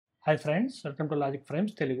Hi friends, welcome to logic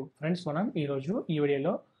frames Telugu. Friends, మనం ఈరోజు ఈ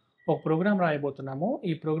వీడియోలో ఒక ప్రోగ్రామ్ రాయబోతున్నాము.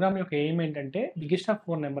 ఈ ప్రోగ్రామ్ యొక్క ఎయిమ్ ఏంటంటే బిగ్గెస్ట్ ఆఫ్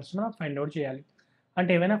 4 నంబర్స్ మనం ఫైండ్ ఔట్ చేయాలి.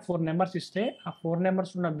 అంటే ఏవైనా 4 నంబర్స్ ఇస్తే ఆ 4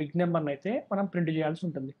 నంబర్స్ ఉన్న బిగ్ నంబర్‌ని అయితే మనం ప్రింట్ చేయాల్సి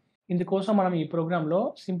ఉంటుంది. ఇందుకోసం మనం ఈ ప్రోగ్రామ్‌లో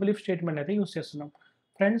సింపుల్ ఇఫ్ స్టేట్మెంట్ అయితే యూజ్ చేస్తున్నాం.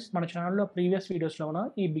 ఫ్రెండ్స్, మన ఛానెల్‌లో ప్రీవియస్ వీడియోస్‌లో మనం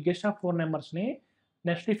ఈ biggest of 4 నంబర్స్‌ని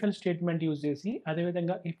next if else statement use చేసి,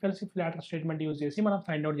 అదేవిధంగా if else if later statement use చేసి మనం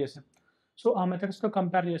ఫైండ్ ఔట్ చేసాం. సో, ఆ మెథడ్స్‌తో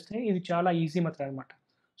కంపేర్ చేస్తే ఇది చాలా ఈజీ మెథడ్ అనమాట.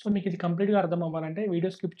 సో, మీకిది కంప్లీట్‌గా అర్థం అవ్వాలంటే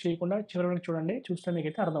వీడియో స్కిప్ చేయకుండా చివరి వరకు చూడండి. చూస్తే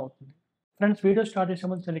మీకైతే అర్థమవుతుంది. ఫ్రెండ్స్, వీడియో స్టార్ట్ చేసే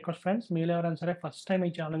ముందు చిన్న రిక్వెస్ట్ ఫ్రెండ్స్. మీలో ఎవరైనా సరే ఫస్ట్ టైమ్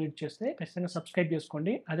ఈ ఛానెల్ విజిట్ చేస్తే ఖచ్చితంగా సబ్స్క్రైబ్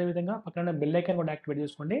చేసుకోండి. అదేవిధంగా పక్కన బెల్ ఐకాన్ కూడా యాక్టివేట్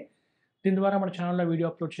చేసుకోండి. దీని ద్వారా మన ఛానెల్‌లో వీడియో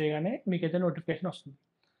అప్‌లోడ్ చేయగానే మీకైతే నోటిఫికేషన్ వస్తుంది.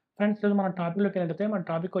 ఫ్రెండ్స్, ఈరోజు మన టాపిక్‌లోకెళ్ళినట్లయితే మన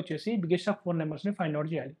టాపిక్ వచ్చేసి బిగ్గెస్ట్ ఆఫ్ 4 నంబర్స్‌ని ఫైండ్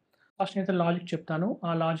ఔట్ చేయాలి. ఫస్ట్ నేనైతే లాజిక్ చెప్తాను.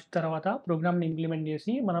 ఆ లాజిక్ తర్వాత ప్రోగ్రామ్‌ని ఇంప్లిమెంట్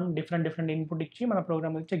చేసి మనం డిఫరెంట్ ఇన్‌పుట్ ఇచ్చి మన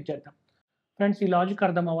ప్రోగ్రామ్‌ని చెక్ చేద్దాం. ఫ్రెండ్స్, ఈ లాజిక్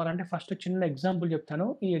అర్థం అవ్వాలంటే ఫస్ట్ చిన్న ఎగ్జాంపుల్ చెప్తాను.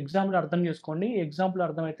 ఈ ఎగ్జాంపుల్ అర్థం చేసుకోండి. ఈ ఎగ్జాంపుల్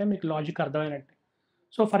అర్థమైతే మీకు లాజిక్ అర్థమైనట్టే.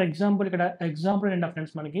 సో, ఫర్ ఎగ్జాంపుల్ ఇక్కడ ఎగ్జాంపుల్ ఏంటంటే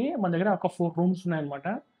ఫ్రెండ్స్, మన దగ్గర ఒక 4 రూమ్స్ ఉన్నాయన్నమాట.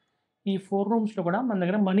 ఈ 4 రూమ్స్‌లో కూడా మన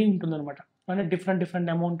దగ్గర మనీ ఉంటుందన్నమాట. అంటే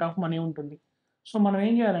డిఫరెంట్ అమౌంట్ ఆఫ్ మనీ ఉంటుంది. సో, మనం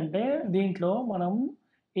ఏం చేయాలంటే దీంట్లో మనం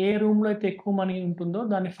ఏ రూమ్‌లో అయితే ఎక్కువ మనీ ఉంటుందో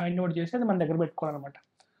దాన్ని ఫైండ్ ఔట్ చేసి అది మన దగ్గర పెట్టుకోవాలన్నమాట.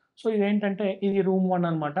 సో, ఇదేంటంటే ఇది రూమ్ 1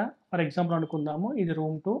 అన్నమాట. ఫర్ ఎగ్జాంపుల్ అనుకుందాము. ఇది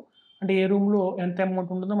రూమ్ 2. అంటే ఏ రూమ్‌లో ఎంత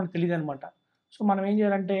అమౌంట్ ఉంటుందో మనకు తెలీదన్నమాట. సో, మనం ఏం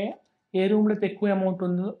చేయాలంటే ఏ రూమ్‌లో అయితే ఎక్కువ అమౌంట్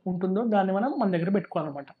ఉంటుందో దాన్ని మనం మన దగ్గర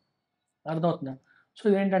పెట్టుకోవాలన్నమాట. అర్థమవుతుందా? సో,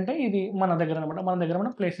 ఇదేంటంటే ఇది మన దగ్గర అన్నమాట. మన దగ్గర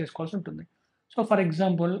మనం ప్లేస్ చేసుకోవాల్సి ఉంటుంది. సో, ఫర్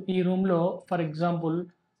ఎగ్జాంపుల్ ఈ రూమ్‌లో ఫర్ ఎగ్జాంపుల్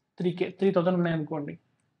 3000 ఉన్నాయనుకోండి.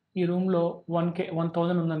 ఈ రూమ్‌లో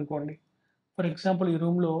 1000 ఉందనుకోండి. ఫర్ ఎగ్జాంపుల్ ఈ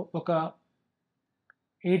రూమ్‌లో ఒక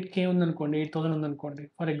 8,000 ఉందనుకోండి. 8,000 ఉందనుకోండి.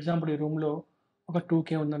 ఫర్ ఎగ్జాంపుల్ ఈ రూమ్‌లో ఒక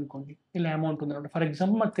 2,000 ఉందనుకోండి. ఇలా అమౌంట్ ఉందన్నమాట. ఫర్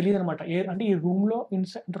ఎగ్జాంపుల్ మనకు తెలీదనమాట. అంటే ఈ రూమ్‌లో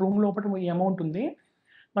రూమ్ లోపట ఈ అమౌంట్ ఉంది.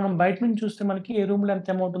 మనం బయట నుంచి చూస్తే మనకి ఏ రూమ్‌లో ఎంత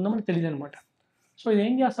అమౌంట్ ఉందో మనకు తెలీదనమాట. సో,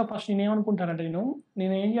 ఇదేం చేస్తా ఫస్ట్ నేనేమనుకుంటానంటే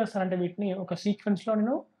నేనేం చేస్తానంటే వీటిని ఒక సీక్వెన్స్‌లో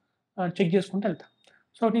నేను చెక్ చేసుకుంటూ ఎళ్తా.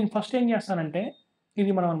 సో, నేను ఫస్ట్ ఏం చేస్తానంటే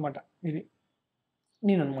ఇది మనం అనమాట. ఇది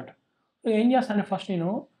నేననమాట. సో, ఏం చేస్తానంటే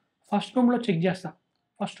ఫస్ట్ రూమ్‌లో చెక్ చేస్తా.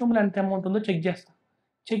 ఫస్ట్ రూమ్‌లో ఎంత అమౌంట్ ఉందో చెక్ చేస్తా.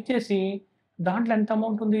 చెక్ చేసి దాంట్లో ఎంత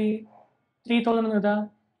అమౌంట్ ఉంది? 3000 ఉంది కదా!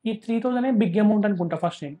 ఈ 3000 బిగ్ అమౌంట్ అనుకుంటా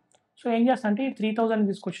ఫస్ట్ నేను. సో, ఏం చేస్తా అంటే ఈ 3000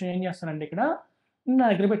 తీసుకొచ్చి ఏం చేస్తానంటే ఇక్కడ నా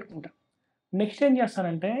దగ్గర పెట్టుకుంటా. నెక్స్ట్ ఏం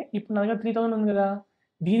చేస్తానంటే ఇప్పుడు నా దగ్గర 3000 ఉంది కదా!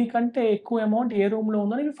 దీనికంటే ఎక్కువ అమౌంట్ ఏ రూమ్‌లో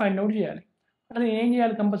ఉందో నేను ఫైండ్ ఔట్ చేయాలి. అంటే నేనేం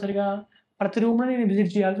చేయాలి కంపల్సరీగా ప్రతి రూమ్‌లో నేను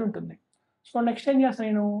విజిట్ చేయాల్సి ఉంటుంది. సో, నెక్స్ట్ ఏం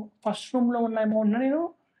చేస్తా ఫస్ట్ రూమ్‌లో ఉన్న అమౌంట్‌ని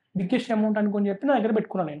బిగ్గెస్ట్ అమౌంట్ అనుకోని చెప్పి నా దగ్గర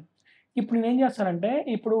పెట్టుకున్నా నేను. ఇప్పుడు నేనేం చేస్తానంటే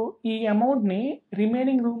ఇప్పుడు ఈ అమౌంట్‌ని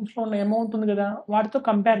రిమైనింగ్ రూమ్స్‌లో ఉన్న అమౌంట్ ఉంది కదా! వాటితో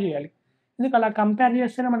కంపేర్ చేయాలి. ఎందుకు అలా కంపేర్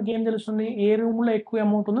చేస్తేనే మనకేం తెలుస్తుంది? ఏ రూమ్‌లో ఎక్కువ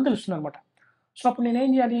అమౌంట్ ఉందో తెలుస్తుందనమాట. సో, అప్పుడు నేనేం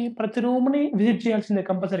జేయాలి? ప్రతి రూమ్‌ని విజిట్ చేయాల్సిందే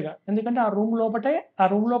కంపల్సరీగా. ఎందుకంటే ఆ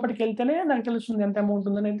రూమ్ లోపటికెళ్తేనే నాకు తెలుస్తుంది ఎంత అమౌంట్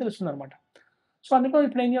ఉందనేది తెలుస్తుందనమాట. సో, అందుకని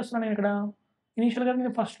ఇప్పుడేం చేస్తున్నాను నేనిక్కడ, ఇనీషియల్‌గా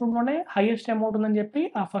నేను ఫస్ట్ రూమ్‌లోనే హైయెస్ట్ అమౌంట్ ఉందని జెప్పి,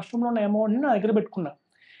 ఆ ఫస్ట్ రూమ్‌లో ఉన్న అమౌంట్‌ని నా దగ్గర బెట్టుకున్నా.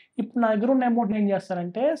 ఇప్పుడు నా దగ్గర ఉన్న అమౌంట్‌ని ఏం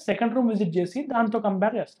జేస్తానంటే, సెకండ్ రూమ్ విజిట్ జేసి దాంతో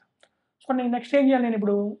కంపేర్ జేస్తా. సో, నేను నెక్స్ట్ ఏం జేయాలి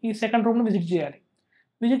నేనిప్పుడు, ఈ సెకండ్ రూమ్‌ని విజిట్ జేయాలి.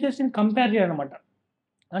 విజిట్ చేసి నేను కంపేర్ జేయాలనమాట.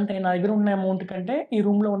 అంటే నా దగ్గర ఉన్న అమౌంట్ కంటే ఈ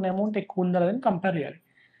రూమ్‌లో ఉన్న అమౌంట్ ఎక్కువుందా లేదని కంపేర్ జేయాలి.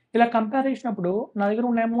 ఇలా కంపేర్ చేసినప్పుడు నా దగ్గర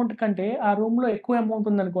ఉన్న అమౌంట్ కంటే ఆ రూమ్‌లో ఎక్కువ అమౌంట్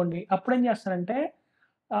ఉందనుకోండి, అప్పుడేం చేస్తానంటే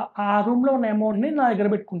ఆ రూమ్‌లో ఉన్న అమౌంట్‌ని నా దగ్గర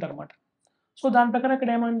పెట్టుకుంటానన్నమాట. సో, దాని ప్రకారం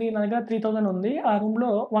ఇక్కడ ఏమైంది నా దగ్గర 3000 ఉంది. ఆ రూమ్‌లో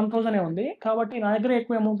 1000 ఉంది. కాబట్టి నా దగ్గర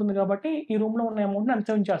ఎక్కువ అమౌంట్ ఉంది కాబట్టి ఈ రూమ్‌లో ఉన్న అమౌంట్‌ని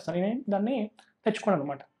అంతే ఉంచేస్తాను. దాన్ని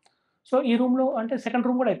తెచ్చుకోనన్నమాట. సో, ఈ రూమ్‌లో అంటే సెకండ్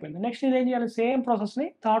రూమ్ కూడా అయిపోయింది. నెక్స్ట్ ఇదేం చేయాలి సేమ్ ప్రాసెస్‌ని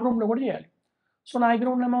థర్డ్ రూమ్‌లో కూడా చేయాలి. సో, నా దగ్గర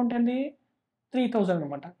ఉన్న అమౌంట్ ఏంది 3000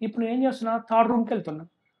 అనమాట. ఇప్పుడు నేనేం చేస్తున్నా థర్డ్ రూమ్‌కెళ్తున్నా.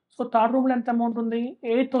 సో, థర్డ్ రూమ్‌లో ఎంత అమౌంట్ ఉంది?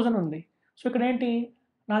 8000 ఉంది. సో, ఇక్కడేంటి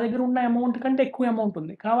నా దగ్గర ఉన్న అమౌంట్ కంటే ఎక్కువ అమౌంట్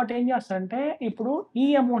ఉంది. కాబట్టి ఏం చేస్తానంటే ఇప్పుడు ఈ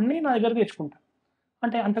అమౌంట్‌ని నా దగ్గరకి తెచ్చుకుంటా.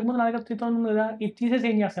 అంటే అంతకుముందు నా దగ్గర 3000 ఉంది కదా! ఇది తీసేసి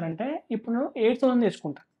ఏం చేస్తానంటే ఇప్పుడు నేను 8000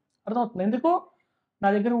 తెచ్చుకుంటా. అర్థమవుతుందా? ఎందుకు? నా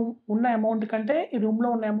దగ్గర ఉన్న అమౌంట్ కంటే ఈ రూమ్‌లో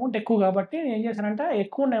ఉన్న అమౌంట్ ఎక్కువ కాబట్టి నేనేం చేశానంటే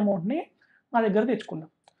ఎక్కువ ఉన్న అమౌంట్‌ని నా దగ్గర తెచ్చుకున్నా.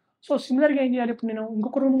 సో, సిమిలర్‌గా ఏం చేయాలి ఇప్పుడు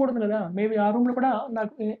ఇంకొక రూమ్ కూడా ఉంది కదా! మేబీ ఆ రూమ్‌లో కూడా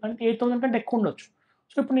నాకు అంటే 8000 కంటే ఎక్కువ ఉండొచ్చు.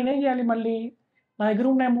 సో, ఇప్పుడు నేనేం చేయాలి మళ్ళీ నా దగ్గర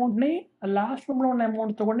ఉన్న అమౌంట్‌ని లాస్ట్ రూమ్‌లో ఉన్న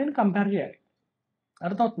అమౌంట్‌తో కూడా నేను కంపేర్ చేయాలి.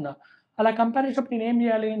 అర్థమవుతుందా? అలా కంపేర్ చేసినప్పుడు నేనేం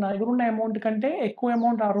జేయాలి? నా దగ్గరున్న అమౌంట్ కంటే ఎక్కువ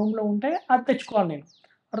అమౌంట్ ఆ రూమ్‌లో ఉంటే అది తెచ్చుకోవాలి నేను.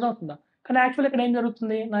 అర్థమవుతుందా? కానీ యాక్చువల్‌గా ఇక్కడ ఏం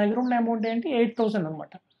జరుగుతుంది? నా దగ్గరున్న అమౌంట్ ఏంటి 8000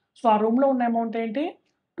 అనమాట. సో, ఆ రూమ్‌లో ఉన్న అమౌంట్ ఏంటి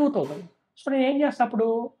 2000. సో, నేనేం చేస్తా అప్పుడు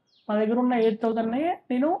నా దగ్గరున్న 8000నే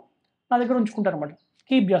నేను నా దగ్గర ఉంచుకుంటాననమాట.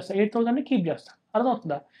 కీప్ జేస్తా. 8000ని కీప్ జేస్తా.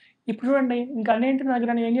 అర్థమవుతుందా? ఇప్పుడు చూడండి ఇంక అన్నేంటి నా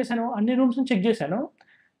దగ్గర నేనేం చేశాను అన్ని రూమ్స్‌ని చెక్ జేశాను.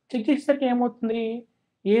 చెక్ చేసేసరికి ఏమవుతుంది?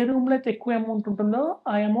 ఏ రూమ్‌లో అయితే ఎక్కువ అమౌంట్ ఉంటుందో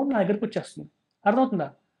ఆ అమౌంట్ నా దగ్గరకొచ్చేస్తుంది. అర్థమవుతుందా?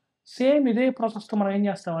 సేమ్ ఇదే ప్రాసెస్‌తో మనం ఏం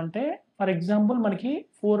చేస్తామంటే ఫర్ ఎగ్జాంపుల్ మనకి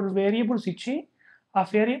 4 వేరియబుల్స్ ఇచ్చి, ఆ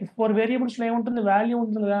 4 వేరియబుల్స్‌లో ఏముంటుంది? వాల్యూ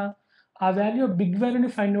ఉంటుంది కదా! ఆ వాల్యూ బిగ్ వాల్యూని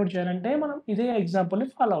ఫైండ్ ఔట్ చేయాలంటే మనం ఇదే ఎగ్జాంపుల్‌ని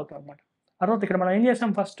ఫాలో అవుతాం అనమాట. అర్థమవుతుందా? ఇక్కడ మనం ఏం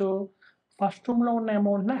చేసాం ఫస్ట్ రూమ్‌లో ఉన్న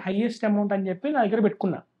అమౌంట్‌ని హైయెస్ట్ అమౌంట్ అని చెప్పి నా దగ్గర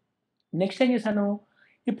పెట్టుకున్నా. నెక్స్ట్ ఏం చేశాను?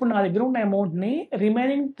 ఇప్పుడు నా దగ్గర ఉన్న అమౌంట్‌ని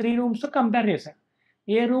రిమైనింగ్ 3 రూమ్స్‌తో కంపేర్ చేశా.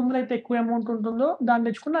 ఏ రూమ్‌లో అయితే ఎక్కువ అమౌంట్ ఉంటుందో దాన్ని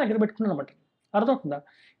తెచ్చుకొని నా దగ్గర పెట్టుకున్నాననమాట. అర్థమవుతుందా?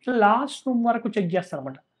 ఇట్లా లాస్ట్ రూమ్ వరకు చెక్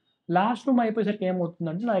చేస్తాననమాట. లాస్ట్ రూమ్ అయిపోయేసరికి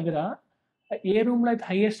ఏమవుతుందంటే నా దగ్గర ఏ రూమ్‌లో అయితే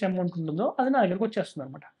హైయెస్ట్ అమౌంట్ ఉంటుందో అది నా దగ్గరకి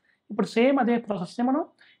వచ్చేస్తుందనమాట. ఇప్పుడు సేమ్ అదే ప్రాసెస్‌ని మనం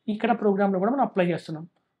ఇక్కడ ప్రోగ్రామ్‌లో కూడా మనం అప్లై చేస్తున్నాం.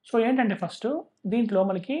 సో, ఏంటంటే ఫస్టు దీంట్లో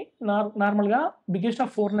మనకి నార్మల్‌గా బిగ్గెస్ట్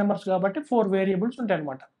ఆఫ్ 4 నంబర్స్ కాబట్టి 4 వేరియబుల్స్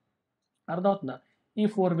ఉంటాయనమాట. అర్థమవుతుందా? ఈ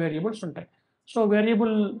 4 వేరియబుల్స్ ఉంటాయి. సో,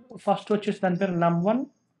 వేరియబుల్ ఫస్ట్ వచ్చేసి దాని పేరు num1,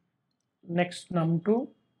 next num2,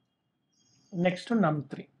 next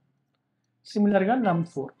num3, సిమిలర్‌గా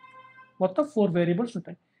num4. మొత్తం 4 వేరియబుల్స్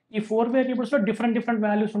ఉంటాయి. ఈ 4 వేరియబుల్స్‌లో డిఫరెంట్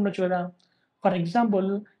వాల్యూస్ ఉండొచ్చు కదా! ఫర్ ఎగ్జాంపుల్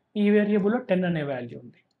ఈ వేరియబుల్‌లో 10 అనే వాల్యూ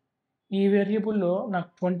ఉంది. ఈ వేరియబుల్‌లో నాకు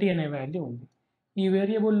 20 అనే వాల్యూ ఉంది. ఈ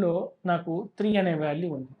వేరియబుల్‌లో నాకు 3 అనే వాల్యూ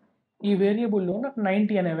ఉంది. ఈ వేరియబుల్‌లో నాకు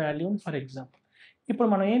 90 అనే వాల్యూ ఉంది ఫర్ ఎగ్జాంపుల్. ఇప్పుడు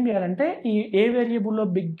మనం ఏం చేయాలంటే ఈ ఏ వేరియబుల్‌లో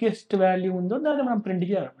బిగ్గెస్ట్ వాల్యూ ఉందో దాన్ని మనం ప్రింట్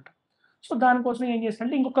చేయాలన్నమాట. సో, దానికోసం ఏం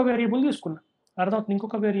చేశానంటే ఇంకొక వేరియబుల్ తీసుకున్నా. అర్థమవుతుందా?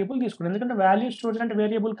 ఇంకొక వేరియబుల్ తీసుకున్నా. ఎందుకంటే వాల్యూ స్టోర్ చేయాలంటే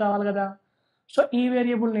వేరియబుల్ కావాలి కదా! సో, ఈ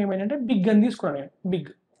వేరియబుల్ నేమ్ ఏంటంటే బిగ్ అని తీసుకున్నా నేను.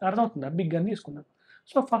 బిగ్. అర్థమవుతుందా? బిగ్ అని తీసుకున్నా.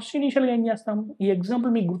 సో, ఫస్ట్ ఇనీషియల్‌గా ఏం చేస్తాం? ఈ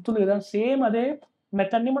ఎగ్జాంపుల్ మీకు గుర్తుంది కదా! సేమ్ అదే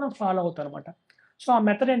మెథడ్‌ని మనం ఫాలో అవుతామనమాట. సో, ఆ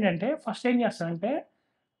మెథడ్ ఏంటంటే ఫస్ట్ ఏం చేస్తానంటే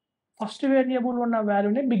ఫస్ట్ వేరియబుల్ ఉన్న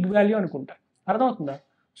వాల్యూని బిగ్ వాల్యూ అనుకుంటా. అర్థమవుతుందా?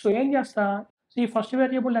 సో, ఏం చేస్తా? ఈ ఫస్ట్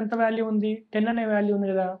వేరియబుల్ ఎంత వాల్యూ ఉంది? 10 అనే వాల్యూ ఉంది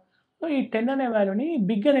గదా! సో, ఈ 10 అనే వాల్యూని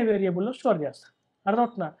బిగ్ అనే వేరియబుల్‌లో స్టోర్ చేస్తా.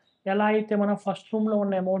 అర్థమవుతుందా? ఎలా అయితే మనం ఫస్ట్ రూమ్‌లో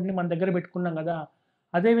ఉన్న అమౌంట్‌ని మన దగ్గర పెట్టుకున్నాం గదా!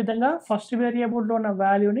 అదే విధంగా ఫస్ట్ వేరియబుల్‌లో ఉన్న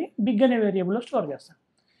వాల్యూని బిగ్ అనే వేరియబుల్‌లో స్టోర్ చేస్తా.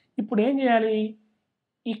 ఇప్పుడు ఏం చేయాలి?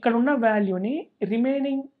 ఇక్కడున్న వాల్యూని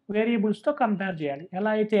రిమైనింగ్ వేరియబుల్స్‌తో కంపేర్ చేయాలి.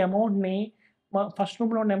 ఎలా అయితే అమౌంట్‌ని ఫస్ట్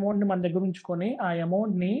రూమ్‌లో ఉన్న అమౌంట్‌ని మన దగ్గర ఉంచుకొని, ఆ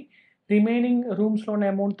అమౌంట్‌ని రిమైనింగ్ రూమ్స్‌లో ఉన్న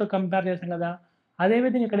అమౌంట్‌తో కంపేర్ చేసాం కదా! అదే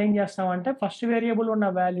విధంగా ఇక్కడ ఏం చేస్తామంటే ఫస్ట్ వేరియబుల్ ఉన్న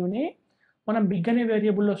వాల్యూని మనం బిగ్ అనే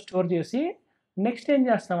వేరియబుల్‌లో స్టోర్ చేసి, నెక్స్ట్ ఏం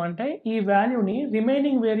చేస్తామంటే ఈ వాల్యూని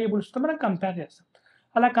రిమైనింగ్ వేరియబుల్స్‌తో మనం కంపేర్ చేస్తాం.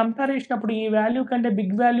 అలా కంపేర్ చేసినప్పుడు ఈ వాల్యూ కంటే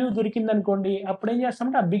బిగ్ వాల్యూ దొరికిందనుకోండి, అప్పుడేం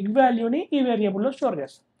చేస్తామంటే ఆ బిగ్ వాల్యూని ఈ వేరియబుల్‌లో స్టోర్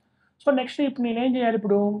చేస్తాం. సో, నెక్స్ట్ ఇప్పుడు నేనేం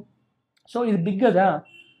చేయాలిప్పుడు? సో, ఇది బిగ్ గదా!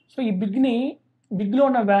 సో, ఈ బిగ్‌లో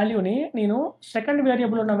ఉన్న వాల్యూని నేను సెకండ్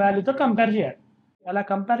వేరియబుల్ ఉన్న వాల్యూతో కంపేర్ చేయాలి. అలా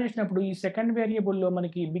కంపేర్ చేసినప్పుడు ఈ సెకండ్ వేరియబుల్‌లో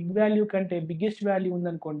మనకి బిగ్ వాల్యూ కంటే బిగ్గెస్ట్ వాల్యూ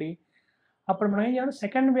ఉందనుకోండి, అప్పుడు మనం ఏం చేయాలి?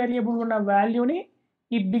 సెకండ్ వేరియబుల్ ఉన్న వాల్యూని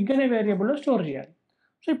ఈ బిగ్ అనే వేరియబుల్‌లో స్టోర్ చేయాలి.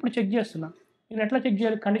 సో, ఇప్పుడు చెక్ చేస్తున్నా. నేను ఎట్లా చెక్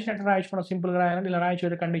చేయాలి? కండిషన్ ఎట్లా రాయొచ్చు మనం సింపుల్‌గా రాయాలంటే ఇలా రాయొచ్చు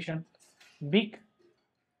కదా condition. Big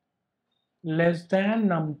less than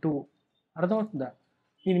num2 అర్థమవుతుందా?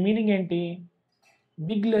 దీని మీనింగ్ ఏంటి?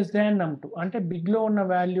 బిగ్ లెస్ థాన్ num2 అంటే బిగ్‌లో ఉన్న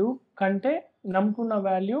వాల్యూ కంటే num2 ఉన్న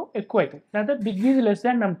వాల్యూ ఎక్కువైతది. లేకపోతే big is less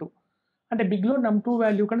than num2 అంటే బిగ్‌లో num2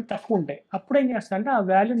 వాల్యూ కంటే తక్కువుంటాయి. అప్పుడేం చేస్తా అంటే ఆ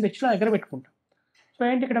వాల్యూని తెచ్చి నా దగ్గర పెట్టుకుంటా. సో,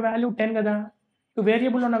 ఏంటి ఇక్కడ వాల్యూ 10 గదా!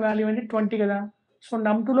 వేరియబుల్‌లో ఉన్న వాల్యూ ఏంటి 20 గదా! సో,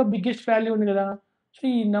 num2లో బిగ్గెస్ట్ వాల్యూ ఉంది గదా!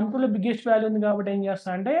 సో, ఈ num2లో బిగ్గెస్ట్ వాల్యూ ఉంది కాబట్టి ఏం చేస్తా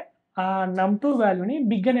అంటే ఆ num2 వాల్యూని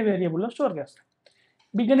బిగ్ అనే వేరియబుల్‌లో స్టోర్ చేస్తా.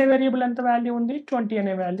 బిగ్ అనే వేరియబుల్ ఎంత వాల్యూ ఉంది? 20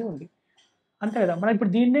 అనే వాల్యూ ఉంది. అంతే కదా! మనం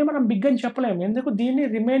ఇప్పుడు దీన్నే మనం బిగ్ అని చెప్పలేము. ఎందుకు? దీన్ని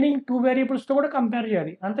రిమైనింగ్ 2 వేరియబుల్స్‌తో కూడా కంపేర్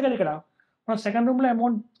చేయాలి. అంతే కదా ఇక్కడ. మనం సెకండ్ రూమ్‌లో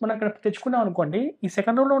అమౌంట్ మనం ఇక్కడ తెచ్చుకున్నాం అనుకోండి. ఈ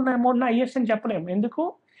సెకండ్ రూమ్‌లో ఉన్న అమౌంట్‌ని హైయెస్ట్ అని చెప్పలేము. ఎందుకు?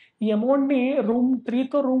 ఈ అమౌంట్‌ని రూమ్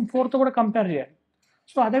 3తో, రూమ్ 4తో కూడా కంపేర్ చేయాలి.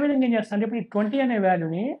 సో, అదే విధంగా ఏం చేస్తా అంటే ఇప్పుడు ఈ 20 అనే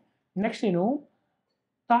వాల్యూని నెక్స్ట్ నేను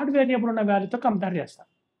థర్డ్ వేరియబుల్ ఉన్న వాల్యూతో కంపేర్ చేస్తా.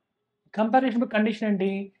 కంపేర్ చేసినప్పుడు కండిషన్ ఏంటి?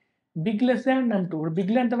 బిగ్ లెస్ థాన్ num2 ఇప్పుడు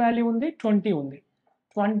బిగ్‌లో ఎంత వాల్యూ ఉంది? 20 ఉంది.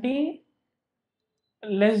 20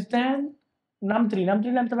 లెస్ థాన్ num3లో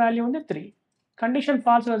ఎంత వాల్యూ ఉంది? 3. కండిషన్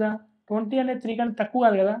ఫాల్స్ కదా! 20 అనేది 3 కంటే తక్కువ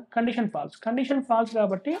కాదు కదా! Condition false. కండిషన్ ఫాల్స్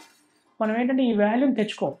కాబట్టి మనం ఏంటంటే ఈ వాల్యూని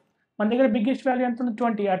తెచ్చుకోం. మన దగ్గర బిగ్గెస్ట్ వాల్యూ ఎంత ఉంది?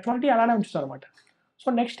 20. ఆ 20 అలానే ఉంచుతామనమాట.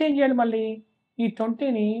 సో, నెక్స్ట్ ఏం చేయాలి మళ్ళీ? ఈ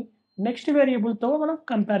 20ని నెక్స్ట్ వేరియబుల్‌తో మనం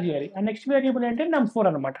కంపేర్ చేయాలి. ఆ నెక్స్ట్ వేరియబుల్ ఏంటి? num4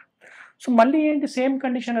 అనమాట. సో, మళ్ళీ ఏంటి సేమ్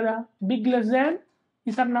కండిషన్ కదా! బిగ్ లెస్ థాన్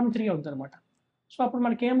ఈసారి num3 అవుద్దనమాట. సో, అప్పుడు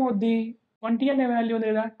మనకేమవుద్ది? 20 అనే వాల్యూ ఉంది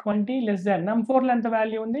కదా! 20 లెస్ థాన్ num4లో ఎంత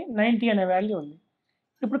వాల్యూ ఉంది? 90 అనే వాల్యూ ఉంది.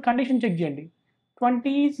 ఇప్పుడు కండిషన్ చెక్ చేయండి.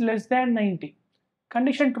 20 is less than 90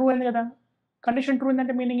 condition true అయింది కదా! కండిషన్ ట్రూ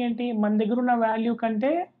అయిందంటే మీనింగ్ ఏంటి? మన దగ్గరున్న వాల్యూ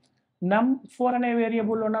కంటే num4 అనే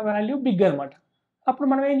వేరియబుల్‌లో ఉన్న వాల్యూ బిగ్ అనమాట. అప్పుడు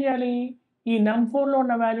మనం ఏం చేయాలి? ఈ num4లో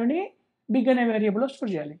ఉన్న వాల్యూని బిగ్ అనే వేరియబుల్‌లో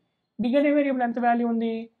స్టోర్ చేయాలి. బిగ్ అనే వేరియబుల్ ఎంత వాల్యూ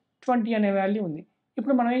ఉంది? 20 అనే వాల్యూ ఉంది.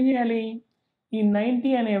 ఇప్పుడు మనం ఏం చేయాలి? ఈ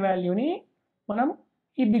 90 అనే వాల్యూని మనం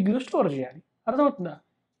ఈ బిగ్‌లో స్టోర్ చేయాలి. అర్థమవుతుందా?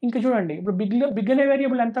 ఇంక చూడండి ఇప్పుడు బిగ్ అనే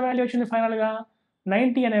వేరియబుల్ ఎంత వాల్యూ వచ్చింది ఫైనల్‌గా?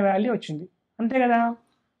 90 అనే వాల్యూ వచ్చింది. అంతే కదా!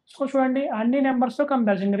 సో చూడండి అన్ని నెంబర్స్‌తో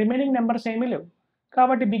కంపారిజన్ రిమైనింగ్ నెంబర్స్ ఏమీ లేవు.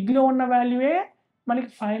 కాబట్టి బిగ్‌లో ఉన్న వాల్యూయే మనకి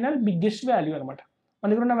ఫైనల్ బిగ్గెస్ట్ వాల్యూ అనమాట. మన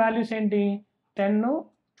దగ్గర ఉన్న వాల్యూస్ ఏంటి? 10,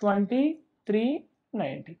 20, 3,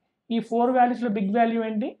 90. ఈ 4 వాల్యూస్‌లో బిగ్ వాల్యూ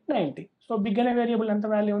ఏంటి? 90. సో బిగ్ అనే వేరియబుల్ ఎంత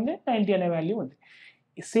వాల్యూ ఉంది? 90 అనే వాల్యూ ఉంది.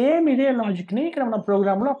 సేమ్ ఇదే లాజిక్‌ని ఇక్కడ మన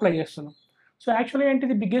ప్రోగ్రామ్‌లో అప్లై చేస్తున్నాం. సో యాక్చువల్‌గా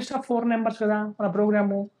ఏంటిది బిగ్గెస్ట్ ఆఫ్ 4 నంబర్స్ కదా మన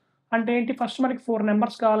ప్రోగ్రాము. అంటే ఏంటి ఫస్ట్ మనకి 4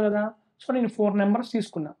 నంబర్స్ కావాలి కదా! సో నేను 4 నంబర్స్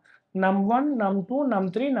తీసుకున్నా. num1, num2,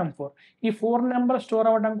 num3, num4. ఈ 4 నంబర్స్ స్టోర్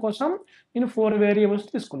అవ్వడం కోసం నేను 4 వేరియబుల్స్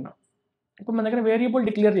తీసుకున్నా. ఇప్పుడు మన దగ్గర వేరియబుల్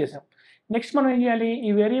డిక్లేర్ చేసాం. నెక్స్ట్ మనం ఏం చేయాలి?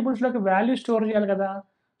 ఈ వేరియబుల్స్‌లోకి వాల్యూ స్టోర్ చేయాలి కదా!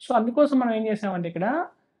 సో అందుకోసం మనం ఏం చేసామంటే ఇక్కడ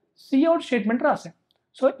కౌట్ స్టేట్మెంట్ రాసాం.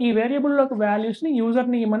 సో ఈ వేరియబుల్‌లోకి వాల్యూస్‌ని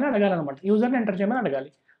యూజర్‌ని ఇమ్మని అడగాలనమాట. యూజర్‌ని ఎంటర్ చేయమని అడగాలి.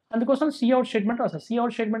 అందుకోసం కౌట్ స్టేట్మెంట్ రాసాం.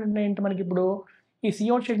 కౌట్ స్టేట్మెంట్ అంటే ఏంటి మనకిప్పుడు? ఈ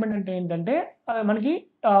కౌట్ స్టేట్మెంట్ అంటే ఏంటంటే మనకి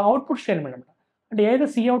అవుట్‌పుట్ స్టేట్మెంట్ అనమాట. అంటే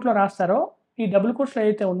ఏదైతే కౌట్‌లో రాస్తారో ఈ డబుల్ కోట్స్‌లో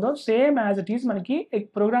ఏదైతే ఉందో సేమ్ యాజ్ ఇట్ ఈజ్ మనకి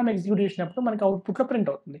ప్రోగ్రామ్ ఎగ్జిక్యూట్ చేసినప్పుడు మనకి అవుట్‌పుట్‌లో ప్రింట్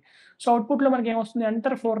అవుతుంది. సో అవుట్‌పుట్‌లో మనకి ఏమొస్తుంది?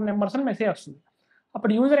 ఎంటర్ 4 నంబర్స్ అని మెసేజ్ వస్తుంది.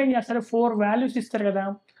 అప్పుడు యూజర్ ఏం చేస్తారు? 4 వాల్యూస్ ఇస్తారు కదా!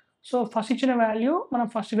 సో ఫస్ట్ ఇచ్చిన వాల్యూ మనం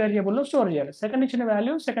ఫస్ట్ వేరియబుల్‌లో స్టోర్ చేయాలి. సెకండ్ ఇచ్చిన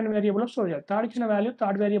వాల్యూ సెకండ్ వేరియబుల్‌లో స్టోర్ చేయాలి. థర్డ్ ఇచ్చిన వాల్యూ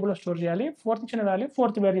థర్డ్ వేరియబుల్‌లో స్టోర్ చేయాలి. ఫోర్త్ ఇచ్చిన వాల్యూ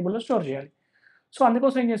ఫోర్త్ వేరియబుల్‌లో స్టోర్ చేయాలి. సో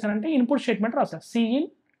అందుకోసం ఏం చేశానంటే ఇన్‌పుట్ స్టేట్మెంట్ రాసా. Cin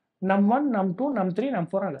num1, num2, num3,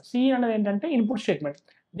 num4 అలా. సిఇన్ అనేది ఏంటంటే ఇన్‌పుట్ స్టేట్మెంట్.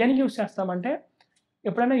 దేనికి యూజ్ చేస్తామంటే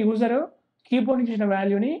ఎప్పుడైనా యూజర్ కీబోర్డ్ నుంచి ఇచ్చిన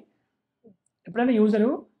వాల్యూని ఎప్పుడైనా యూజరు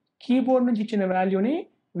కీబోర్డ్ నుంచి ఇచ్చిన వాల్యూని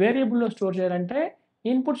వేరియబుల్‌లో స్టోర్ చేయాలంటే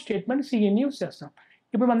ఇన్‌పుట్ స్టేట్మెంట్ సిఇన్ యూజ్ చేస్తాం.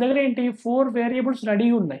 ఇప్పుడు మన దగ్గర ఏంటి 4 వేరియబుల్స్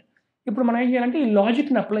రెడీగా ఉన్నాయి. ఇప్పుడు మనం ఏం చేయాలంటే ఈ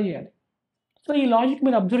లాజిక్‌ని అప్లై చేయాలి. సో ఈ లాజిక్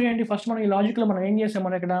మీరు అబ్జర్వ్ చేయండి. ఫస్ట్ మనం ఈ లాజిక్‌లో మనం ఏం చేసాం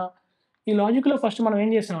మనం ఇక్కడ ఈ లాజిక్‌లో ఫస్ట్ మనం ఏం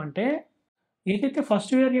చేసామంటే ఏదైతే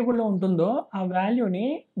ఫస్ట్ వేరియబుల్‌లో ఉంటుందో ఆ వాల్యూని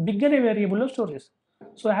బిగ్ అనే వేరియబుల్‌లో స్టోర్ చేస్తాం.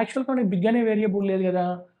 సో యాక్చువల్‌గా మనకి బిగ్ అనే వేరియబుల్ లేదు కదా!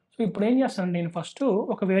 సో ఇప్పుడు ఏం చేస్తాను నేను ఫస్టు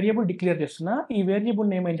ఒక వేరియబుల్ డిక్లేర్ చేస్తున్నా. ఈ వేరియబుల్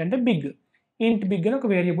నేమ్ ఏంటంటే బిగ్. ఇంట్ బిగ్ అని ఒక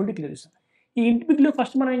వేరియబుల్ డిక్లేర్ చేశాను. ఈ ఇంట్ బిగ్‌లో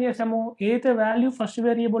ఫస్ట్ మనం ఏం చేసాము? ఏదైతే వాల్యూ ఫస్ట్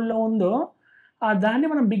వేరియబుల్‌లో ఉందో దాన్ని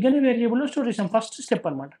మనం బిగ్ అనే వేరియబుల్‌లో స్టోర్ చేసాం. ఫస్ట్ స్టెప్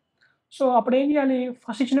అనమాట. సో అప్పుడు ఏం చేయాలి?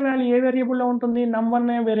 ఫస్ట్ ఇచ్చిన వాల్యూ ఏ వేరియబుల్‌లో ఉంటుంది? num1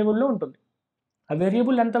 అనే వేరియబుల్‌లో ఉంటుంది. ఆ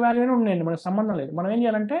వేరియబుల్ ఎంత వాల్యూ అయినా ఉండనియండి మనకు సంబంధం లేదు. మనం ఏం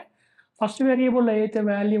చేయాలంటే ఫస్ట్ వేరియబుల్‌లో ఏదైతే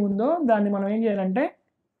వాల్యూ ఉందో దాన్ని మనం ఏం చేయాలంటే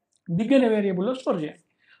బిగ్ అనే వేరియబుల్‌లో స్టోర్ చేయాలి.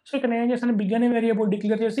 సో ఇక్కడ నేను ఏం చేశాను? బిగ్ అనే వేరియబుల్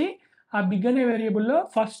డిక్లేర్ చేసి ఆ బిగ్ అనే వేరియబుల్‌లో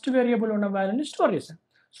ఫస్ట్ వేరియబుల్ ఉన్న వాల్యూని స్టోర్ చేశాను.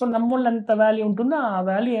 సో నమ్1 ఎంత వాల్యూ ఉంటుందో ఆ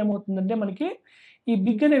వాల్యూ ఏమవుతుందంటే మనకి ఈ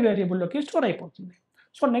బిగ్ అనే వేరియబుల్‌లోకి స్టోర్ అయిపోతుంది.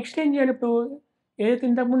 సో నెక్స్ట్ ఏం చేయాలి ఇప్పుడు? ఏదైతే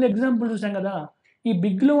ఇంతకుముందు ఎగ్జాంపుల్ చూసాం కదా! ఈ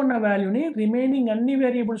బిగ్‌లో ఉన్న వాల్యూని రిమైనింగ్ అన్ని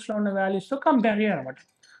వేరియబుల్స్‌లో ఉన్న వాల్యూస్‌తో కంపేర్ చేయాలన్నమాట.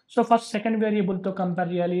 సో ఫస్ట్ సెకండ్ వేరియబుల్‌తో కంపేర్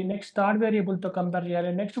చేయాలి. నెక్స్ట్ థర్డ్ వేరియబుల్‌తో కంపేర్ చేయాలి.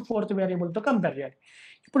 నెక్స్ట్ ఫోర్త్ వేరియబుల్‌తో కంపేర్ చేయాలి.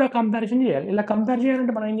 ఇప్పుడు ఆ కంపారిజన్ చేయాలి. ఇలా కంపేర్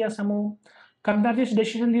చేయాలంటే మనం ఏం చేస్తాము? కంపేర్ చేసి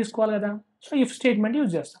డెసిషన్ తీసుకోవాలి కదా! సో ఇఫ్ స్టేట్మెంట్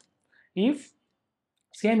యూజ్ చేస్తాం. ఇఫ్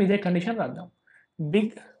సేమ్ ఇదే కండిషన్ రాద్దాం.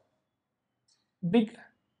 Big big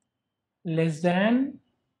less than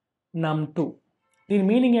num2 దీని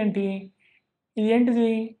మీనింగ్ ఏంటి? ఇది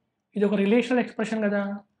ఏంటిది? ఇది ఒక రిలేషనల్ ఎక్స్‌ప్రెషన్ కదా!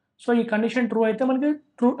 సో ఈ కండిషన్ ట్రూ అయితే మనకి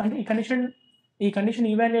ట్రూ అంటే ఈ కండిషన్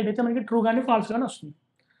ఇవాల్యుయేట్ అయితే మనకి ట్రూ గాని, ఫాల్స్ గాని వస్తుంది.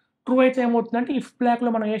 ట్రూ అయితే ఏమవుతుందంటే ఇఫ్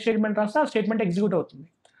బ్లాక్‌లో మనం ఏ స్టేట్మెంట్ రాస్తే ఆ స్టేట్మెంట్ ఎగ్జిక్యూట్ అవుతుంది.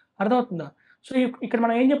 అర్థమవుతుందా? సో ఇక్కడ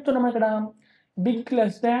మనం ఏం చెప్తున్నాం ఇక్కడ? బిగ్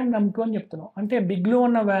లెస్ థాన్ num2 అని చెప్తున్నాం. అంటే బిగ్‌లో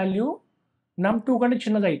ఉన్న వాల్యూ num2 కంటే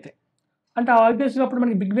చిన్నదైతే. అంటే ఆబ్వియస్‌గా అప్పుడు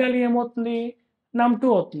మనకి బిగ్ వాల్యూ ఏమవుతుంది? num2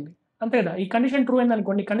 అవుతుంది. అంతే కదా! ఈ కండిషన్ ట్రూ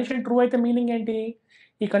అయిందనుకోండి. కండిషన్ ట్రూ అయితే మీనింగ్ ఏంటి?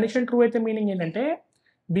 ఈ కండిషన్ ట్రూ అయితే మీనింగ్ ఏంటంటే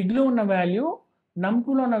బిగ్‌లో ఉన్న వాల్యూ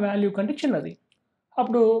num2లో ఉన్న వాల్యూ కంటే చిన్నది.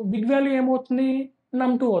 అప్పుడు బిగ్ వాల్యూ ఏమవుతుంది?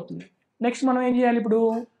 num2 అవుతుంది. నెక్స్ట్ మనం ఏం చేయాలి ఇప్పుడు?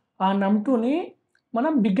 ఆ num2ని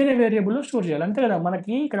మనం బిగ్ అనే వేరియబుల్‌లో స్టోర్ చేయాలి. అంతే కదా!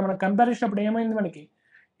 మనకి ఇక్కడ మనం కంపేర్ చేసినప్పుడు ఏమైంది మనకి?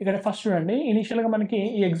 ఇక్కడ ఫస్ట్ చూడండి ఇనీషియల్‌గా మనకి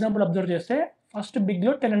ఈ ఎగ్జాంపుల్ అబ్జర్వ్ చేస్తే ఫస్ట్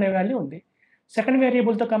బిగ్‌లో 10 అనే వాల్యూ ఉంది. సెకండ్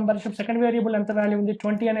వేరియబుల్‌తో కంపేర్ చేసినప్పుడు సెకండ్ వేరియబుల్ ఎంత వాల్యూ ఉంది?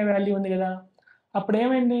 20 అనే వాల్యూ ఉంది కదా!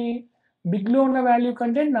 అప్పుడేమైంది? బిగ్‌లో ఉన్న వాల్యూ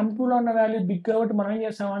కంటే num2లో ఉన్న వాల్యూ బిగ్ కాబట్టి మనం ఏం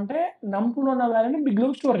చేసామంటే num2లో ఉన్న వాల్యూని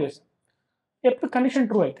బిగ్‌లోకి స్టోర్ చేసాం. ఎప్పుడు కండిషన్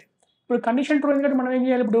ట్రూ అయితే. ఇప్పుడు కండిషన్ ట్రూ అయిందంటే మనం ఏం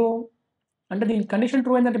చేయాలి ఇప్పుడు? అంటే దీనికి కండిషన్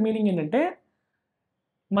ట్రూ అయిందంటే మీనింగ్ ఏంటంటే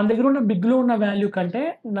మన దగ్గర ఉన్న బిగ్‌లో ఉన్న వాల్యూ కంటే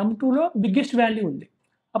num2లో బిగ్గెస్ట్ వాల్యూ ఉంది.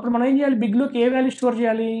 అప్పుడు మనం ఏం చేయాలి? బిగ్‌లోకి ఏ వాల్యూ స్టోర్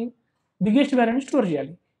చేయాలి? బిగ్గెస్ట్ వాల్యూని స్టోర్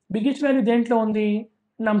చేయాలి. బిగ్గెస్ట్ వాల్యూ దేంట్లో ఉంది?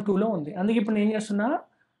 num2లో ఉంది. అందుకే ఇప్పుడు నేను ఏం చేస్తున్నా?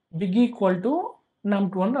 బిగ్ ఈక్వల్ టు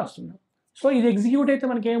num2 అని రాస్తున్నా. సో ఇది ఎగ్జిక్యూట్ అయితే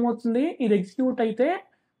మనకి ఏమవుతుంది? ఇది ఎగ్జిక్యూట్ అయితే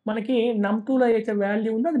మనకి num2లో ఏదైతే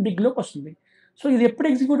వాల్యూ ఉందో అది బిగ్‌లోకి వస్తుంది. సో ఇది ఎప్పుడు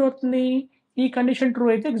ఎగ్జిక్యూట్ అవుతుంది? ఈ కండిషన్ ట్రూ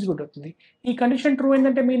అయితే ఎగ్జిక్యూట్ అవుతుంది. ఈ కండిషన్ ట్రూ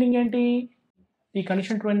అయిందంటే మీనింగ్ ఏంటి? ఈ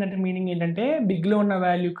కండిషన్ ట్రూ అయిందంటే మీనింగ్ ఏంటంటే బిగ్‌లో ఉన్న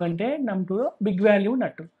వాల్యూ కంటే num2లో బిగ్ వాల్యూ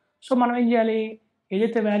ఉన్నట్టు. సో మనం ఏం చేయాలి?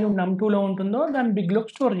 ఏదైతే వాల్యూ num2లో ఉంటుందో దాన్ని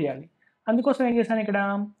బిగ్‌లోకి స్టోర్ చేయాలి. అందుకోసం ఏం చేశాను ఇక్కడ?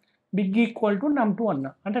 బిగ్ ఈక్వల్ టు num2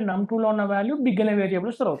 అన్నా. అంటే num2లో ఉన్న వాల్యూ బిగ్ అనే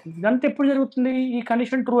వేరియబుల్‌లో స్టోర్ అవుతుంది. ఇదంతా ఎప్పుడు జరుగుతుంది? ఈ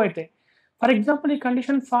కండిషన్ ట్రూ అయితే. ఫర్ ఎగ్జాంపుల్ ఈ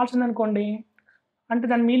కండిషన్ ఫాల్స్ ఉందనుకోండి, అంటే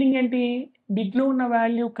దాని మీనింగ్ ఏంటి? బిగ్‌లో ఉన్న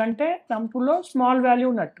వాల్యూ కంటే నమ్2లో స్మాల్ వాల్యూ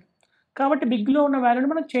ఉన్నట్టు. కాబట్టి బిగ్‌లో ఉన్న వాల్యూని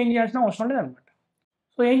మనం చేంజ్ చేయాల్సిన అవసరం లేదనమాట.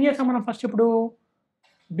 సో, ఏం చేసాం మనం ఫస్ట్ ఇప్పుడు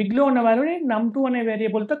బిగ్‌లో ఉన్న వాల్యూని నమ్2 అనే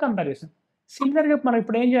వేరియబుల్‌తో కంపేర్ చేసాం. సిమిలర్‌గా మనం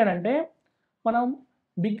ఇప్పుడు ఏం చేయాలంటే, మనం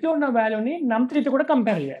బిగ్‌లో ఉన్న వాల్యూని నమ్3తో కూడా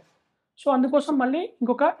కంపేర్ చేయాలి. సో, అందుకోసం మళ్ళీ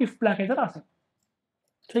ఇంకొక ఇఫ్ బ్లాక్ అయితే రాసాం.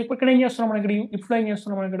 సో, ఇప్పుడు ఇక్కడ ఏం చేస్తున్నాం మనం ఇక్కడ ఇఫ్‌లో ఏం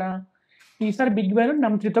చేస్తున్నాం మనం ఇక్కడ? ఈసారి బిగ్ వాల్యూని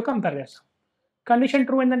నమ్3తో కంపేర్ చేస్తాం. కండిషన్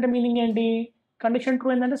ట్రూ ఏందంటే మీనింగ్ ఏంటి? కండిషన్ ట్రూ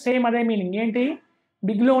ఏందంటే సేమ్ అదే మీనింగ్. ఏంటి?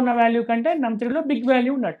 బిగ్‌లో ఉన్న వాల్యూ కంటే నమ్3లో బిగ్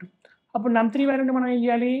వాల్యూ ఉన్నట్టు. అప్పుడు నమ్3 వాల్యూని మనం ఏం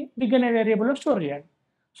చేయాలి? బిగ్ అనే వేరియబుల్‌లో స్టోర్ చేయాలి.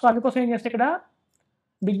 సో, అందుకోసం ఏం చేస్తే ఇక్కడ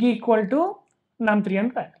బిగ్ ఈక్వల్ టు నమ్3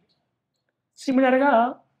 అని రాయాలి. సిమిలర్‌గా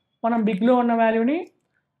మనం బిగ్‌లో ఉన్న వాల్యూని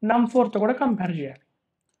నమ్4తో కూడా కంపేర్ చేయాలి.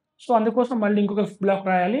 సో, అందుకోసం మళ్ళీ ఇంకొక ఇఫ్ బ్లాక్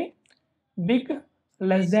రాయాలి. బిగ్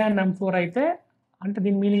లెస్ దాన్ నమ్4 అయితే అంటే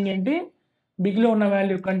దీని మీనింగ్ ఏంటి? బిగ్‌లో ఉన్న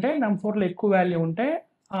వాల్యూ కంటే నమ్4లో ఎక్కువ వాల్యూ ఉంటే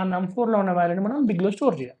ఆ నమ్4లో ఉన్న వాల్యూని మనం బిగ్‌లో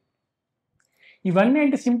స్టోర్ చేయాలి. ఇవన్నీ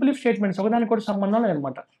ఏంటి సింపుల్ ఇఫ్ స్టేట్మెంట్స్ ఒకదానికి కూడా సంబంధం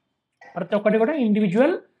లేదనమాట. ప్రతి ఒక్కటి కూడా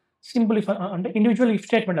ఇండివిడ్యువల్ అంటే ఇండివిడ్యువల్ ఇఫ్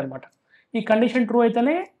స్టేట్మెంట్ అనమాట. ఈ కండిషన్ ట్రూ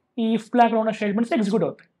అయితేనే ఈ ఇఫ్ బ్లాక్‌లో ఉన్న స్టేట్మెంట్స్ ఎగ్జిక్యూట్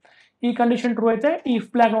అవుతాయి. ఈ కండిషన్ ట్రూ అయితే ఈ ఇఫ్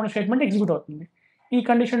బ్లాక్‌లో ఉన్న స్టేట్మెంట్ ఎగ్జిక్యూట్ అవుతుంది. ఈ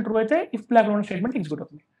కండిషన్ ట్రూ అయితే ఇఫ్ బ్లాక్‌లో ఉన్న స్టేట్మెంట్ ఎగ్జిక్యూట్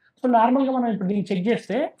అవుతుంది. సో, నార్మల్‌గా మనం ఇప్పుడు దీన్ని చెక్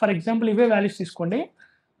చేస్తే ఫర్ ఎగ్జాంపుల్ ఇవే వాల్యూస్ తీసుకోండి.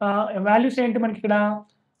 వాల్యూస్ ఏంటి మనకిక్కడ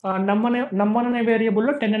నమ్1 అనే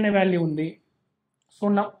వేరియబుల్‌లో 10 అనే వాల్యూ ఉంది. సో,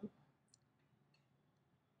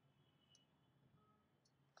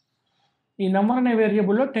 ఈ నమ్1 అనే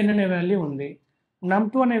వేరియబుల్‌లో 10 అనే వాల్యూ ఉంది.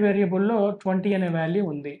 నమ్2 అనే వేరియబుల్‌లో 20 అనే వాల్యూ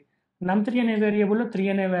ఉంది. నమ్3 అనే వేరియబుల్‌లో 3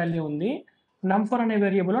 అనే వాల్యూ ఉంది. నమ్4 అనే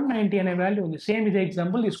వేరియబుల్‌లో 90 అనే వాల్యూ ఉంది. సేమ్ ఇదే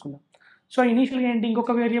ఎగ్జాంపుల్ తీసుకుందాం. సో, ఇనీషియల్‌గా ఏంటి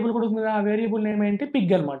ఇంకొక వేరియబుల్ కూడా ఉంది కదా! ఆ వేరియబుల్ నేమ్ ఏంటి?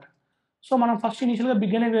 బిగ్ అనమాట. సో, మనం ఫస్ట్ ఇనీషియల్‌గా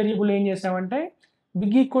బిగ్ అనే వేరియబుల్ ఏం చేసామంటే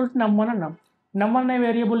బిగ్ ఈక్వల్ టు నమ్1 అన్నాం. నమ్1 అనే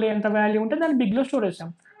వేరియబుల్ ఎంత వాల్యూ ఉంటే దాన్ని బిగ్‌లో స్టోర్ చేసాం.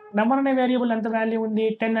 నమ్1 అనే వేరియబుల్ ఎంత వాల్యూ ఉంది?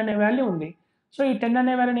 10 అనే వాల్యూ ఉంది. సో, ఈ 10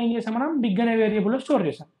 అనే వాల్యూని ఏం చేసాం మనం బిగ్ అనే వేరియబుల్‌లో స్టోర్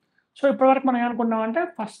చేసాం. సో, ఇప్పటివరకు మనం ఏమనుకున్నామంటే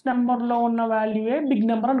ఫస్ట్ నంబర్‌లో ఉన్న వాల్యూయే బిగ్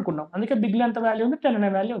నంబర్ అనుకున్నాం. అందుకే బిగ్‌లో ఎంత వాల్యూ ఉంది? 10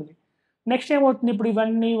 అనే వాల్యూ ఉంది. నెక్స్ట్ ఏమవుతుంది ఇప్పుడు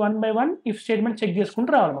ఇవన్నీ one by one if statement check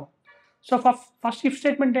చేసుకుంటూ రావాలి మనం. సో, ఫస్ట్ ఇఫ్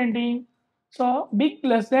స్టేట్మెంట్ ఏంటి? So, big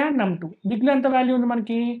less than నమ్2. బిగ్‌లో ఎంత వాల్యూ ఉంది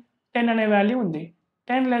మనకి? 10 అనే వాల్యూ ఉంది.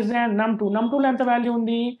 10 లెస్ దాన్ నమ్2. నమ్2లో ఎంత వాల్యూ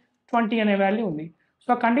ఉంది? 20 అనే వాల్యూ ఉంది.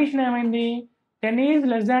 సో, కండిషన్ ఏమైంది? 10 ఈజ్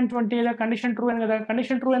లెస్ దాన్ 20 కదా! కండిషన్ ట్రూ అయింది కదా!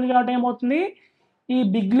 కండిషన్ ట్రూ అయింది కాబట్టి ఏమవుతుంది? ఈ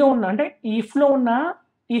బిగ్‌లో ఉన్న అంటే ఈ ఇఫ్‌లో ఉన్న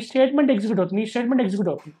ఈ స్టేట్మెంట్ ఎగ్జిక్యూట్ అవుతుంది. ఈ స్టేట్మెంట్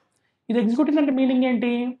ఎగ్జిక్యూట్ అవుతుంది. ఇది ఎగ్జిక్యూట్ అయిందంటే మీనింగ్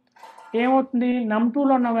ఏంటి? ఏమవుతుంది?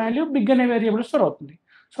 నమ్2లో ఉన్న వాల్యూ బిగ్ అనే వేరియబుల్ స్టోర్ అవుతుంది.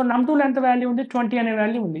 సో, నమ్2లో ఎంత వాల్యూ ఉంది? 20 అనే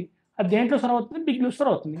వాల్యూ ఉంది. అది దేంట్లో స్టోర్ అవుతుంది? బిగ్‌లో స్టోర్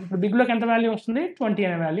అవుతుంది. ఇప్పుడు బిగ్‌లోకి ఎంత వాల్యూ వస్తుంది? 20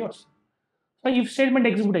 అనే వాల్యూ వస్తుంది. సో, ఇఫ్ స్టేట్మెంట్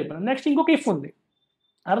ఎగ్జిక్యూట్ అయిపోయింది. నెక్స్ట్ ఇంకొక ఇఫ్ ఉంది.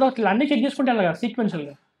 అర్థమవుతుందా? అన్నీ చెక్ చేసుకుంటే వెళ్ళాలి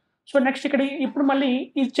సీక్వెన్షియల్‌గా. సో, నెక్స్ట్ ఇక్కడ ఇప్పుడు మళ్ళీ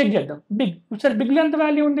ఇది చెక్ చేద్దాం. బిగ్. సరే బిగ్‌లో ఎంత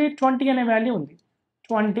వాల్యూ ఉంది? 20 అనే వాల్యూ ఉంది.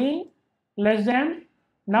 20 లెస్ దాన్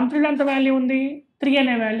నమ్3లో ఎంత వాల్యూ ఉంది? 3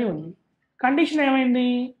 అనే వాల్యూ ఉంది. కండిషన్ ఏమైంది?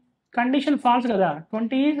 కండిషన్ ఫాల్స్ కదా!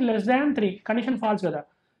 20 is less than 3 condition false కదా!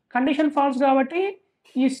 కండిషన్ ఫాల్స్ కాబట్టి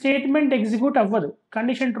ఈ స్టేట్మెంట్ ఎగ్జిక్యూట్ అవ్వదు.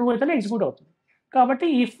 కండిషన్ ట్రూ అయితేనే ఎగ్జిక్యూట్ అవుతుంది. కాబట్టి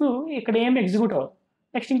ఇఫ్ ఇక్కడ ఏమి ఎగ్జిక్యూట్ అవ్వదు.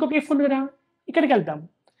 నెక్స్ట్ ఇంకొక ఇఫ్ ఉంది కదా! ఇక్కడికెళ్తాం.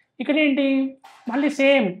 ఇక్కడేంటి? మళ్ళీ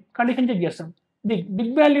సేమ్ కండిషన్ చెక్ చేస్తాం.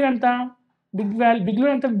 బిగ్ వాల్యూ ఎంత? బిగ్‌లో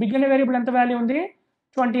ఎంత బిగ్ అనే వేరియబుల్ ఎంత వాల్యూ ఉంది?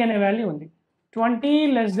 20 అనే వాల్యూ ఉంది. 20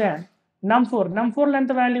 లెస్ దాన్ నమ్4. నమ్4లో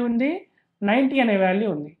ఎంత వాల్యూ ఉంది? 90 అనే వాల్యూ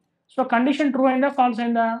ఉంది. సో, కండిషన్ ట్రూ అయిందా? ఫాల్స్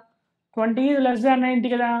అయిందా? 20 ఈజ్ లెస్ దాన్ 90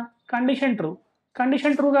 కదా! Condition true.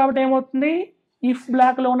 కండిషన్ ట్రూ కాబట్టి ఏమవుతుంది? ఇఫ్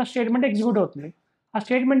బ్లాక్‌లో ఉన్న స్టేట్మెంట్ ఎగ్జిక్యూట్ అవుతుంది. ఆ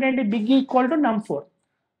స్టేట్మెంట్ ఏంటి? Big equal to నమ్4.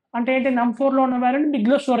 అంటే ఏంటి? నమ్4లో ఉన్న వాల్యూని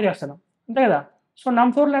బిగ్‌లో స్టోర్ చేస్తున్నాం. అంతే కదా! సో,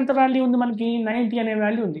 నమ్4లో ఎంత వాల్యూ ఉంది మనకి? 90 అనే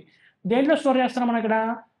వాల్యూ ఉంది. దేంట్లో స్టోర్ చేస్తున్నాం మనం ఇక్కడ?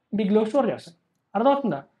 బిగ్‌లో స్టోర్ చేస్తాం.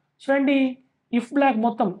 అర్థమవుతుందా? సో, ఏంటి? ఇఫ్ బ్లాక్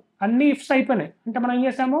మొత్తం అన్ని ఇఫ్స్ అయిపోయినాయి. అంటే మనం ఏం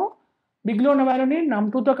చేసాము? బిగ్‌లో ఉన్న వాల్యూని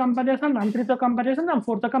నమ్2తో కంపేర్ చేస్తాం, నమ్3తో కంపేర్ చేస్తాం,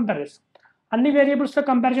 నమ్4తో కంపేర్ చేస్తాం. అన్ని వేరియబుల్స్‌తో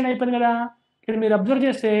కంపారిజన్ అయిపోయింది కదా! ఇక్కడ మీరు అబ్జర్వ్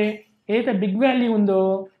చేస్తే ఏదైతే బిగ్ వాల్యూ ఉందో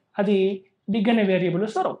అది బిగ్ అనే వేరియబుల్‌లో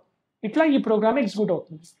స్టోర్ అవుతుంది. ఇట్లా ఈ ప్రోగ్రామ్ ఎగ్జిక్యూట్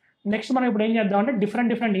అవుతుంది. నెక్స్ట్ మనం ఇప్పుడు ఏం చేద్దాం అంటే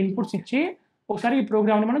డిఫరెంట్ ఇన్పుట్స్ ఇచ్చి ఒకసారి ఈ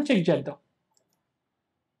ప్రోగ్రామ్‌ని మనం చెక్ చేద్దాం.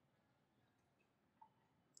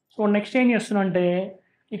 సో, నెక్స్ట్ ఏం చేస్తున్నాం అంటే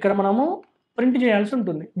ఇక్కడ మనము ప్రింట్ చేయాల్సి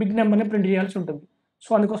ఉంటుంది. బిగ్ నంబర్‌ని ప్రింట్ చేయాల్సి ఉంటుంది. సో,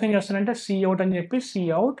 అందుకోసం ఏం చేస్తానంటే కౌట్ అని చెప్పి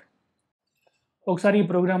కౌట్ ఒకసారి ఈ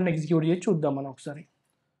ప్రోగ్రామ్‌ని ఎగ్జిక్యూట్ చేసి చూద్దాం మనం ఒకసారి.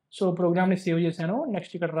 సో, ప్రోగ్రామ్‌ని సేవ్ చేశాను.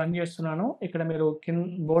 నెక్స్ట్ ఇక్కడ రన్ చేస్తున్నాను. ఇక్కడ మీరు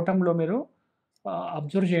బాటమ్‌లో మీరు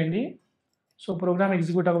అబ్జర్వ్ చేయండి. సో, ప్రోగ్రామ్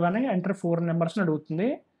ఎగ్జిక్యూట్ అవ్వగానే ఎంటర్ 4 నంబర్స్‌ని అడుగుతుంది.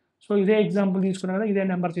 సో, ఇదే ఎగ్జాంపుల్ తీసుకున్నాను కదా! ఇదే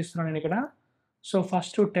నంబర్స్ ఇస్తున్నాను నేనిక్కడ. సో,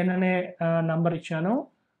 ఫస్ట్ 10 అనే నంబర్ ఇచ్చాను.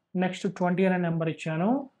 నెక్స్ట్ 20 అనే నంబర్ ఇచ్చాను.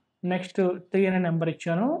 నెక్స్ట్ 3 అనే నంబర్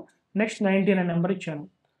ఇచ్చాను. నెక్స్ట్ 90 అనే నంబర్ ఇచ్చాను.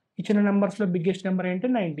 ఇచ్చిన నెంబర్స్లో బిగ్గెస్ట్ నెంబర్ ఏంటి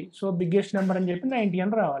 90. సో బిగ్గెస్ట్ నెంబర్ అని చెప్పి 90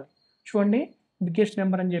 అని రావాలి. చూడండి బిగ్గెస్ట్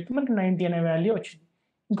నెంబర్ అని చెప్పి మనకి 90 అనే వాల్యూ వచ్చింది.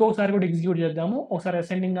 ఇంకొకసారి కూడా ఎగ్జిక్యూట్ చేద్దాము. ఒకసారి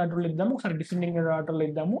అసెండింగ్ ఆర్డర్లో ఇద్దాము, ఒకసారి డిసెండింగ్ ఆర్డర్లో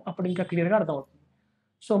ఇద్దాము. అప్పుడు ఇంకా క్లియర్గా అర్థమవుతుంది.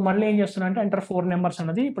 సో మళ్ళీ ఏం చేస్తున్నా అంటే ఎంటర్ 4 నెంబర్స్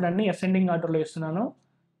అన్నది ఇప్పుడు అన్ని అసెండింగ్ ఆర్డర్లో ఇస్తున్నాను.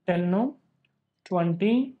 10,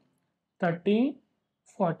 20, 30,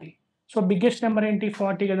 40. సో బిగ్గెస్ట్ నెంబర్ ఏంటి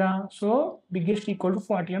 40 కదా. సో బిగ్గెస్ట్ ఈక్వల్ టు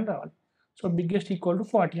 40 అని రావాలి. సో బిగ్గెస్ట్ ఈక్వల్ టు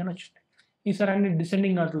 40 అని వచ్చింది. ఈసారి అన్ని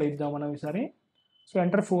డిసెండింగ్ ఆర్డర్లో ఇద్దాం మనం ఈసారి. సో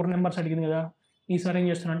ఎంటర్ 4 నెంబర్స్ అడిగింది కదా. ఈసారి ఏం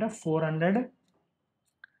చేస్తున్నా అంటే 400,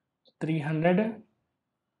 300,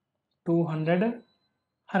 200,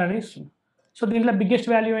 100 ఇస్తుంది. సో దీంట్లో బిగ్గెస్ట్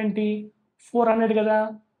వాల్యూ ఏంటి 400 కదా.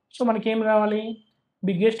 సో మనకి ఏం రావాలి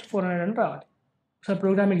బిగ్గెస్ట్ 400 అని రావాలి. ఒకసారి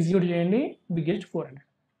ప్రోగ్రామ్ ఎగ్జిక్యూట్ చేయండి. బిగ్గెస్ట్ 400.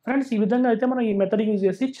 ఫ్రెండ్స్ ఈ విధంగా అయితే మనం ఈ మెథడ్ యూజ్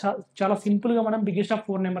చేసి చాలా సింపుల్గా మనం biggest of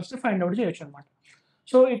 4 numbers find out చేయొచ్చు అనమాట.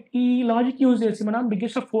 సో ఈ లాజిక్ యూజ్ చేసి మనం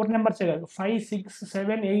బిగ్గెస్ట్ ఆఫ్ 4 నెంబర్సే కాదు 5, 6,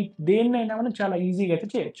 7, 8 దేన్నైనా మనం చాలా ఈజీగా అయితే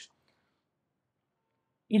చేయొచ్చు.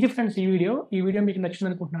 ఇది ఫ్రెండ్స్ ఈ వీడియో మీకు నచ్చింది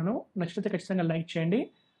అనుకుంటున్నాను. నచ్చితే ఖచ్చితంగా లైక్ చేయండి.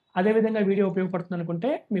 అదేవిధంగా వీడియో ఉపయోగపడుతుంది అనుకుంటే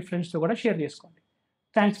మీ ఫ్రెండ్స్తో కూడా షేర్ చేసుకోండి.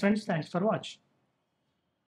 Thanks friends, thanks for watching.